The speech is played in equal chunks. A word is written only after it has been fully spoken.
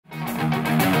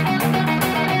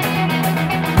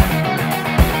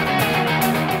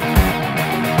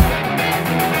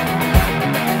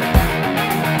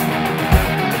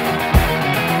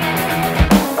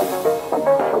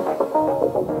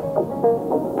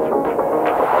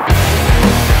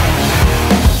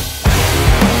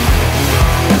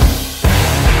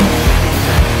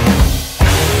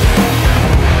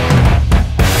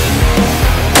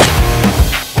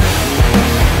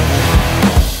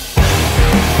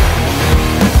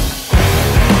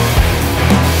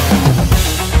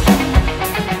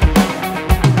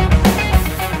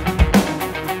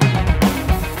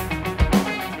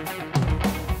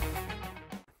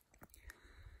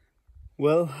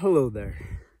Well, hello there.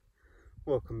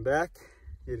 Welcome back.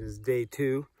 It is day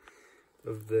 2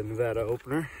 of the Nevada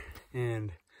opener,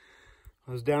 and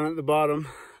I was down at the bottom,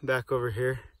 back over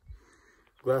here,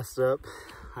 glassed up.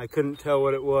 I couldn't tell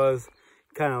what it was.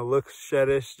 Kind of looked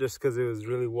sheddish just because it was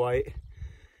really white,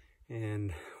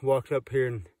 and walked up here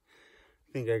and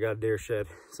I think I got a deer shed.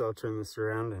 So I'll turn this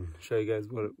around and show you guys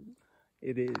what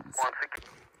it is.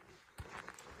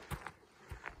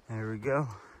 There we go.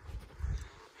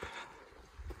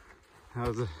 That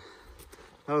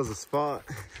was a spot.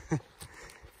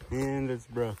 And it's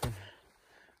broken.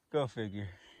 Go figure.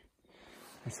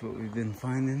 That's what we've been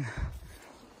finding.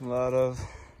 A lot of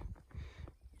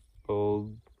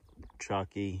old,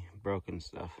 chalky, broken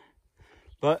stuff.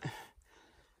 But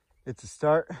it's a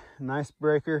start, nice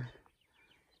breaker.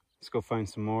 Let's go find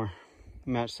some more,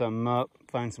 match something up,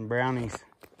 find some brownies.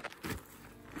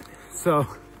 So,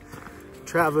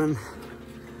 traveling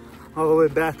all the way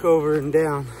back over and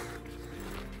down.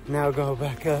 Now go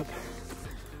back up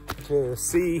to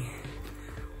see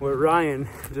what Ryan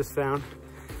just found.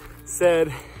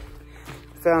 Said,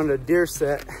 found a deer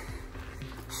set,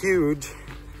 huge,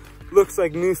 looks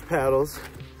like moose paddles.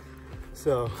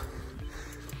 So,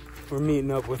 we're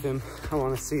meeting up with him. I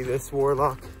want to see this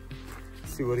warlock,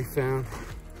 see what he found.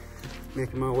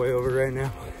 Making my way over right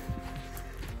now.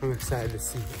 I'm excited to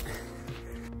see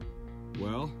it.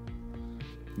 Well,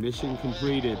 mission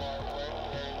completed.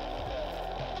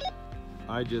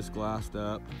 I just glassed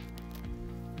up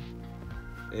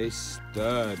a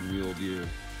stud mule deer.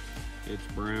 It's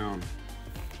brown.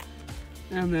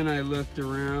 And then I looked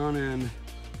around and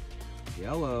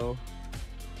yellow.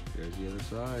 There's the other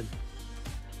side.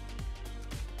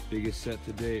 Biggest set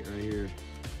to date right here.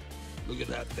 Look at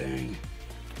that thing.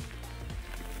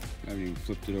 I haven't even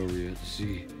flipped it over yet to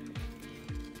see.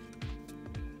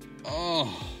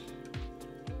 Oh.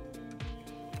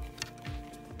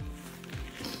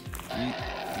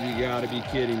 You gotta be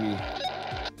kidding me.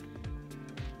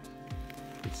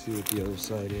 Let's see what the other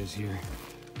side is here.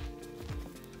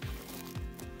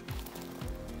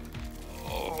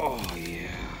 Oh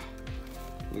yeah.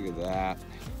 Look at that.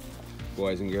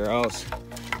 Boys and girls.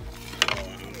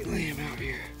 Let me lay him out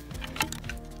here.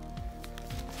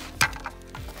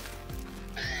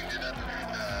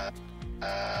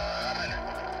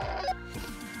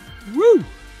 Woo!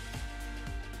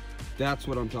 That's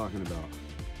what I'm talking about.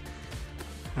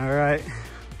 All right,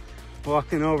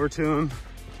 walking over to him.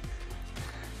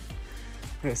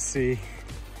 Let's see.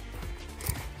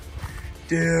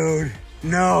 Dude,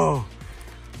 no.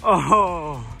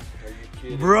 Oh, Are you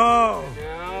kidding bro. me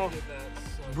right now?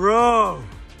 Bro,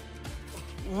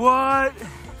 what?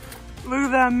 Look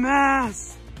at that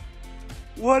mass.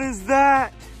 What is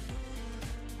that?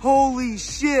 Holy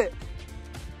shit.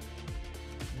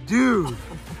 Dude.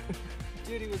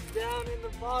 Dude, he was down in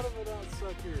the bottom of that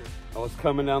sucker. I was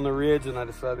coming down the ridge and I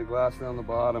decided to glass around the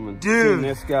bottom and Dude. seen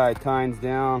this guy tines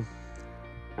down.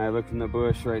 And I looked in the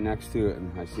bush right next to it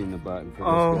and I seen the button for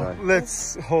this guy.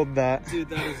 Let's hold that. Dude,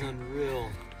 that is unreal.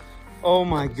 Oh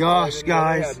my gosh, I didn't know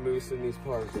they guys. had moose in these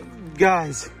parts.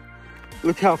 Guys,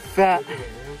 look how fat. Look at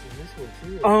the moose in this one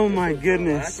too. Oh This my one's not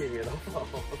goodness. lacking at all.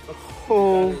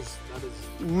 Holy That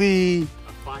is a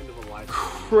find of a lifetime.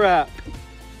 crap.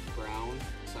 Brown,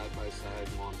 side by side,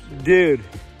 monster. Dude,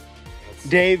 That's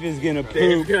Dave is gonna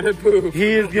Dave's poop. gonna poop.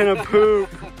 He is gonna poop.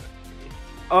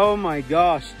 Oh my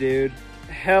gosh, dude.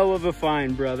 Hell of a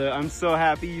find, brother. I'm so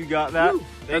happy you got that. Woo.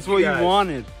 That's Thank what you you guys.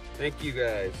 wanted. Thank you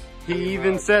guys. He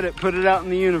even said it, put it out in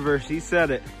the universe. He said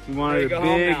it. He wanted There a you go,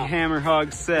 home big now. hammer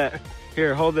hog set.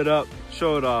 Here, hold it up.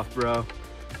 Show it off, bro.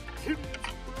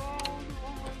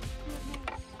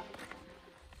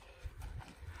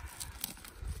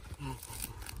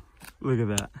 Look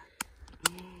at that.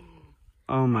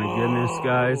 Oh my goodness,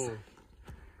 guys.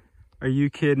 Are you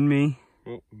kidding me?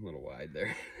 Oh, a little wide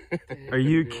there. Are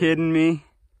you kidding me?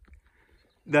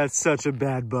 That's such a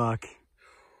bad buck.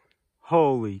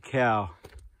 Holy cow.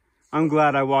 I'm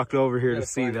glad I walked over here to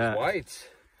see that. Whites.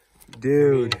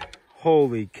 Dude,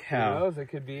 holy Who cow. knows? It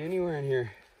could be anywhere in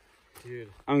here. dude.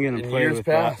 I'm gonna In play years with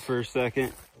that past. for a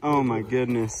second. Oh my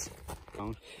goodness.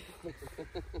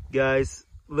 Guys,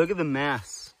 look at the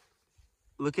mass.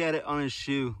 Look at it on his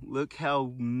shoe. Look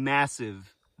how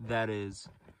massive that is.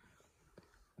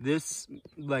 This,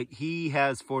 like, he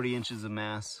has 40 inches of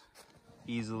mass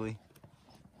easily.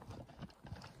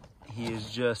 He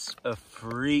is just a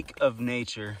freak of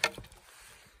nature.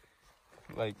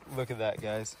 Like, look at that,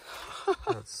 guys.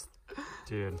 That's,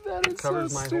 dude. That is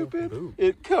covers so my whole stupid. boot.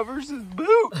 It covers his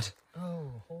boot.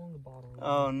 Oh, hole in the bottom.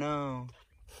 Oh no.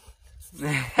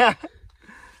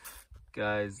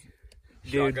 Guys,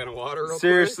 dude, Shotgun of water real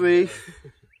seriously,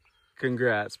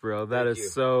 Congrats, bro. That Thank is you.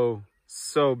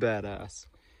 so badass.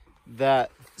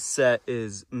 That set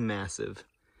is massive.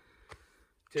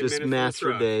 10 Just minutes from the mass for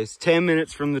truck. days. 10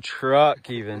 minutes from the truck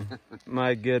even.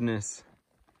 My goodness.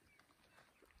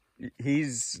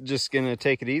 He's just gonna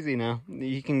take it easy now.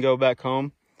 He can go back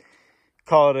home.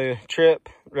 Call it a trip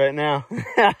right now.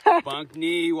 Bunk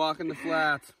knee, walking the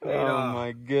flats. Paid Oh off.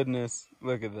 my goodness.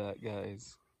 Look at that,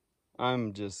 guys.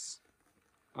 I'm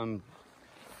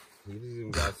He's even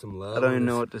got some love. I don't on even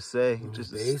his know what to say. on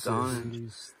Just his bases.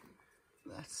 astonished.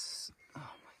 That's, oh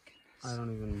my goodness. I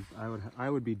don't even. I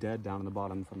would be dead down in the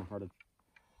bottom from a heart attack.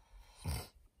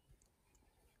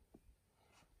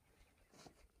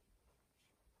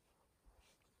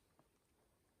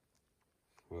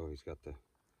 Oh, he's got the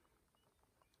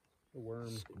Worm.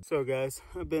 So guys,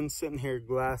 I've been sitting here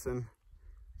glassing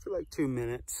for like 2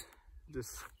 minutes.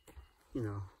 Just, you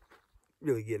know,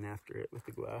 really getting after it with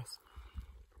the glass.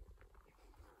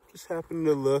 Just happened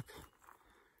to look.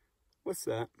 What's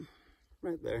that?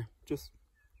 Right there. Just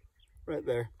right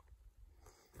there.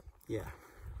 Yeah.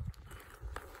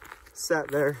 Sat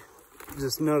there.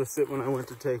 Just noticed it when I went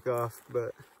to take off,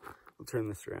 but I'll turn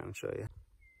this around and show you.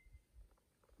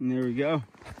 And there we go.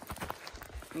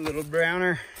 A little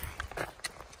browner.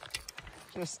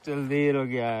 Just a little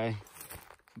guy,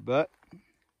 but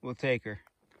we'll take her.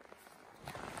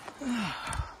 There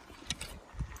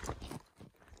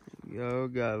we go,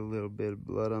 got a little bit of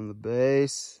blood on the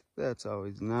base. That's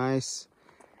always nice.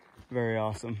 Very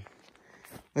awesome.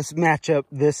 Let's match up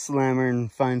this slammer and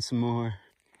find some more.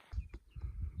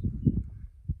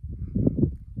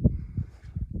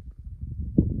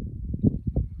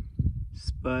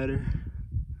 Spider.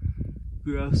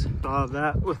 Gross. Saw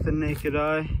that with the naked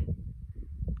eye.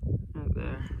 Right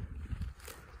there.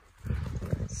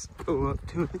 Let's go up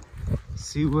to it,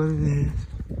 see what it is.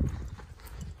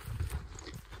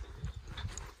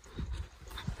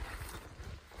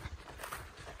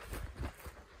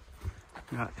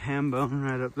 Got ham bone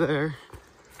right up there.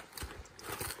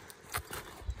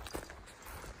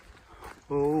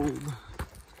 Old.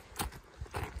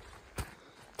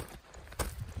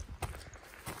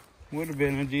 Would have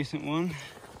been a decent one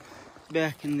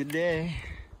back in the day.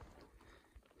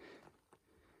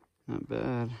 Not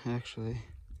bad, actually.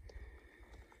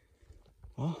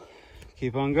 Well,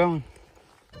 keep on going.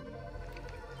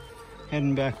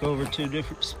 Heading back over to a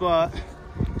different spot.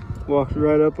 Walked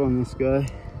right up on this guy.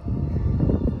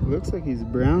 Looks like he's a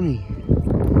brownie.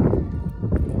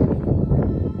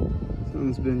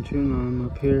 Someone's been chewing on him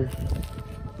up here.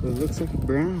 But it looks like a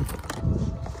brown.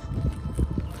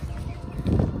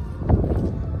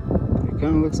 It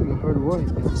kind of looks like a hard white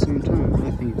at the same time.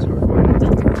 I think it's hard white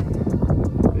actually.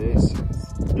 Base,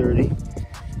 it's dirty.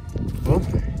 Well,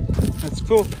 that's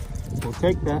cool. We'll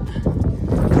take that.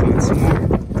 Find some more.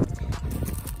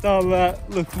 Thought that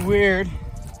looked weird.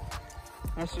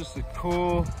 That's just a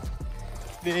cool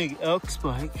big elk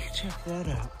spike. Check that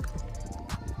out.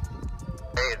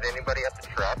 Hey, is anybody at the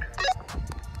truck?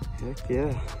 Heck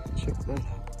yeah, check that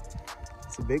out.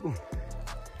 It's a big one.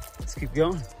 Let's keep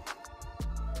going.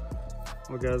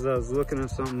 Well guys, I was looking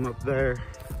at something up there,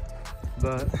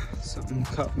 but something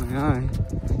caught my eye.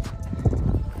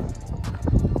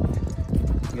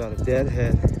 Got a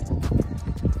deadhead.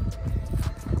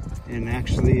 And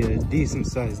actually a decent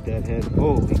sized deadhead.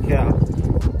 Holy cow.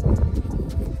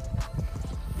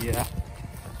 Yeah,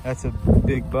 that's a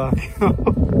big buck.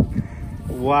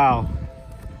 Wow.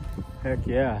 Heck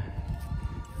yeah.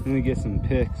 Let me get some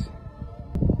pics.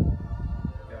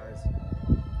 Guys,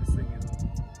 this thing is,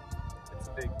 it's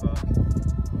a big buck.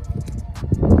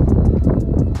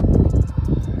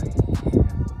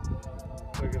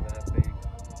 Look at that thing.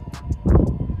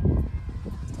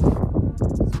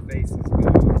 His face is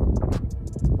gone.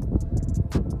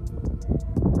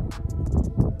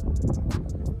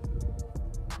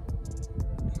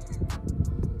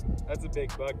 That's a big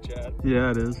buck, Chad.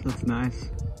 Yeah, it is. That's nice.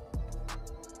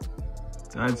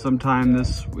 Died sometime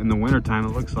this in the winter time.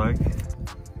 It looks like.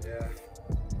 Yeah.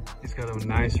 He's got a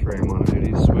nice frame on it, dude.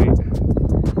 He's sweet.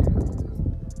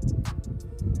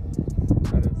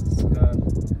 That is a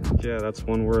stud. Yeah, that's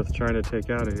one worth trying to take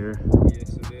out of here.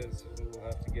 Yes, it is. We'll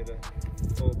have to get a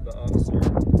hold the officer,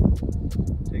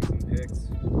 take some pics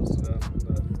and stuff.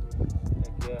 But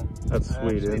heck yeah. That's I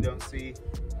sweet, actually dude. don't see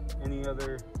any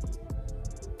other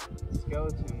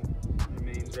skeleton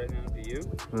remains right now. Do you?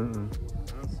 I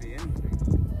don't see anything.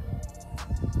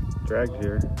 Dragged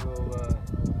here. We'll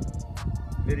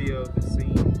video the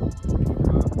scene.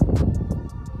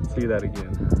 See that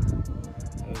again.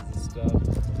 That was the stuff.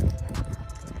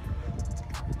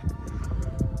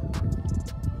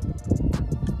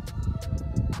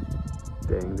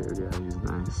 Dang, dude. Yeah, he's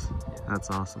nice. Yeah. That's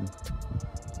awesome.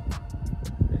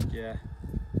 Heck yeah.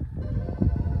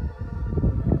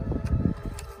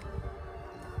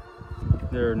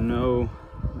 There are no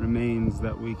remains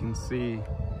that we can see.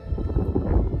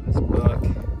 This buck.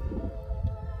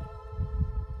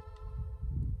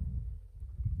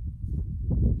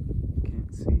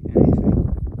 Can't see anything.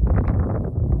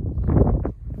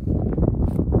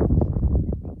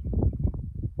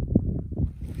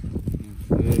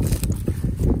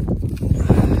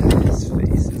 His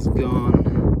face is gone.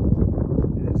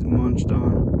 It is munched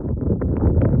on.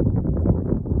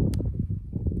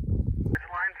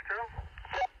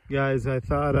 Guys, I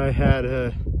thought I had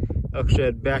a elk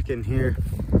shed back in here,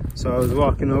 so I was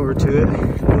walking over to it.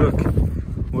 Look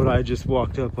what I just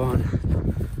walked up on.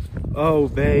 Oh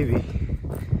baby,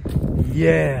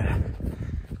 yeah,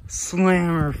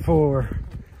 Slammer 4.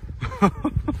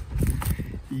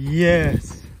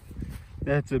 Yes,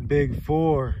 that's a big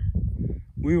 4.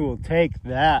 We will take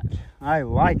that. I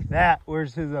like that.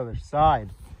 Where's his other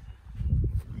side?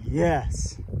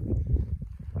 Yes,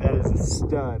 that is a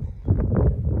stud.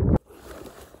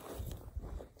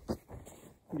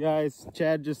 Guys,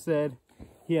 Chad just said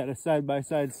he had a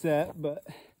side-by-side set, but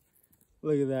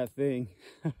look at that thing.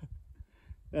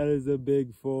 That is a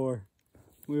big 4.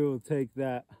 We will take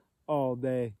that all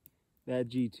day. That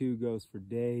G2 goes for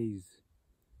days.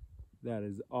 That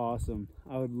is awesome.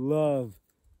 I would love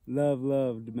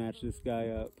to match this guy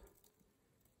up.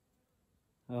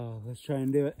 Oh, let's try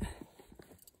and do it.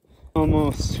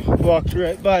 Almost walked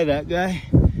right by that guy.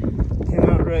 Came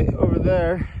out right over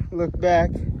there, looked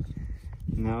back.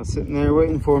 Now sitting there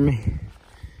waiting for me.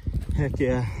 Heck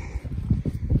yeah.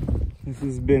 This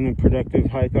has been a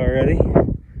productive hike already.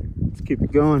 Let's keep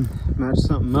it going. Match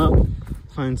something up.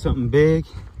 Find something big.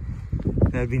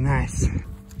 That'd be nice.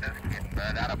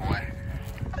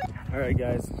 Alright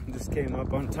guys, just came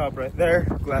up on top right there.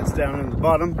 Glass down in the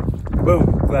bottom.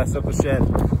 Boom, glass up the shed.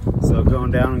 So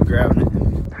going down and grabbing it.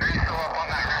 Are you still up on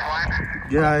that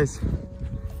ridge line? Guys,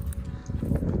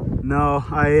 no,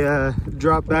 I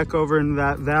dropped back over in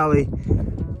that valley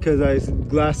because I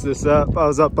glassed this up. I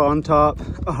was up on top.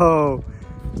 Oh,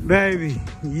 baby,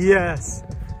 yes.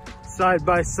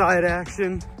 Side-by-side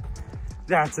action.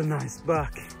 That's a nice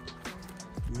buck.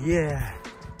 Yeah.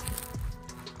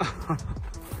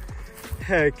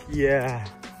 Heck yeah.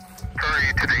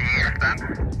 Hurry to the east then.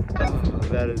 Oh,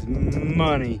 that is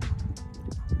money.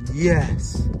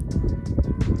 Yes.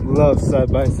 Love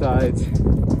side-by-sides.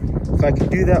 If I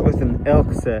could do that with an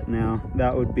elk set now,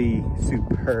 that would be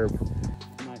superb.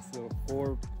 Nice little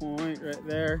 4-point right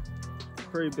there.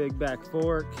 Pretty big back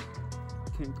fork.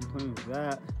 Can't complain with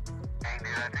that. Hey dude,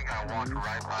 I think I walked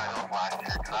right by those last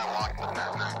year because I walked the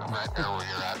desert right there where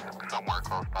you're at, somewhere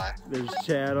close by. There's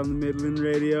Chad on the Midland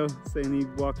radio saying he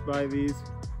walked by these.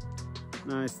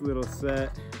 Nice little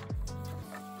set.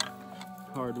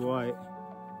 Hard white.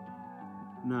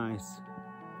 Nice.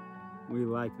 We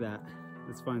like that.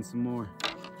 Let's find some more.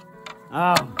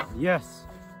 Oh, yes.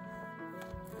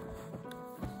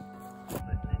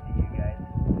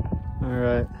 All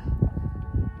right.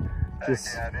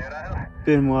 Just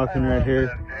been walking right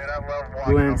here.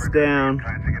 Glance down.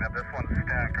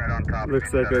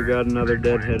 Looks like I got another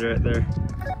deadhead right there.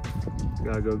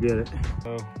 Gotta go get it.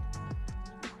 So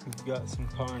we've got some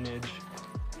carnage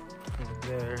right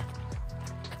there,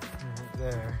 right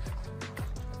there,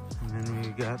 and then we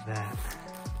got that.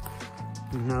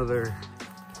 Another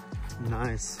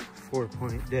nice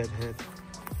 4-point deadhead.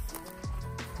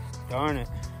 Darn it.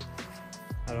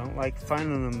 I don't like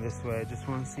finding them this way. I just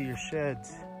want to see your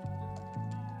sheds.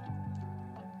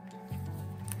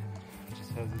 It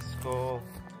just has a skull,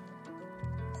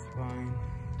 spine.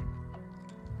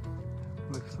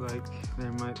 Looks like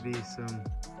there might be some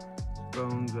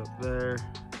bones up there.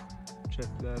 Check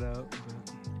that out.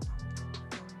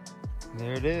 But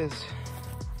there it is.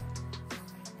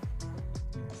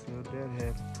 Nice little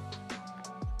deadhead.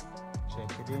 Check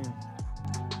it in.